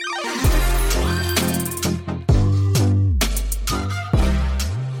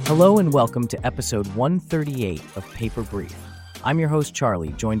Hello and welcome to episode 138 of Paper Brief. I'm your host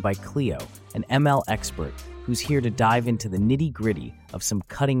Charlie, joined by Cleo, an ML expert who's here to dive into the nitty-gritty of some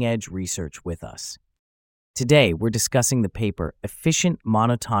cutting-edge research with us. Today, we're discussing the paper Efficient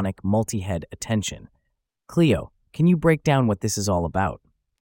Monotonic Multihead Attention. Cleo, can you break down what this is all about?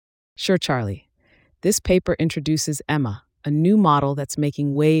 Sure, Charlie. This paper introduces Emma, a new model that's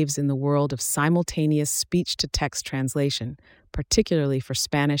making waves in the world of simultaneous speech-to-text translation, particularly for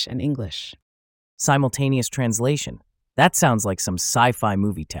Spanish and English. Simultaneous translation. That sounds like some sci-fi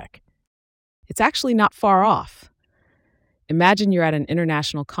movie tech. It's actually not far off. Imagine you're at an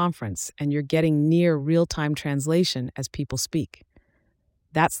international conference and you're getting near real-time translation as people speak.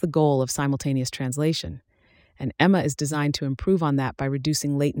 That's the goal of simultaneous translation, and Emma is designed to improve on that by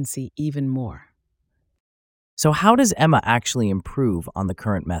reducing latency even more. So how does Emma actually improve on the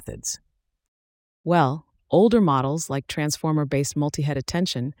current methods? Well, older models like transformer-based multi-head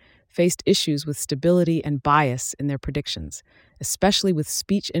attention faced issues with stability and bias in their predictions, especially with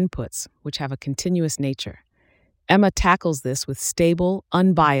speech inputs, which have a continuous nature. Emma tackles this with stable,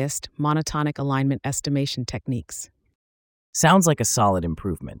 unbiased, monotonic alignment estimation techniques. Sounds like a solid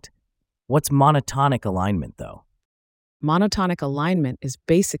improvement. What's monotonic alignment, though? Monotonic alignment is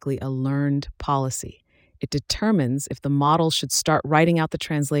basically a learned policy. It determines if the model should start writing out the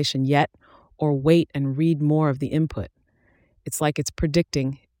translation yet or wait and read more of the input. It's like it's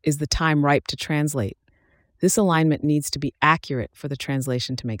predicting, is the time ripe to translate? This alignment needs to be accurate for the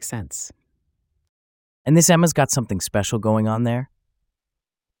translation to make sense. And this Emma's got something special going on there?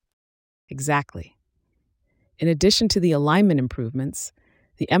 Exactly. In addition to the alignment improvements,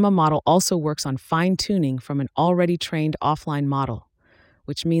 the Emma model also works on fine-tuning from an already trained offline model,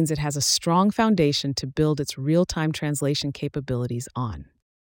 which means it has a strong foundation to build its real-time translation capabilities on.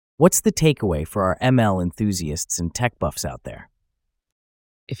 What's the takeaway for our ML enthusiasts and tech buffs out there?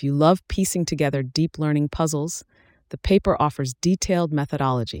 If you love piecing together deep learning puzzles, the paper offers detailed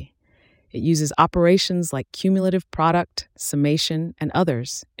methodology. It uses operations like cumulative product, summation, and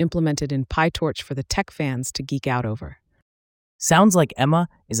others implemented in PyTorch for the tech fans to geek out over. Sounds like Emma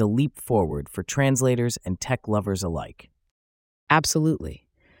is a leap forward for translators and tech lovers alike. Absolutely.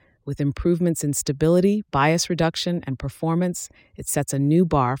 With improvements in stability, bias reduction, and performance, it sets a new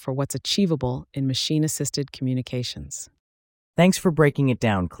bar for what's achievable in machine-assisted communications. Thanks for breaking it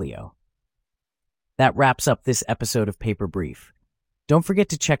down, Cleo. That wraps up this episode of Paper Brief. Don't forget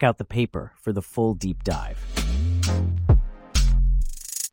to check out the paper for the full deep dive.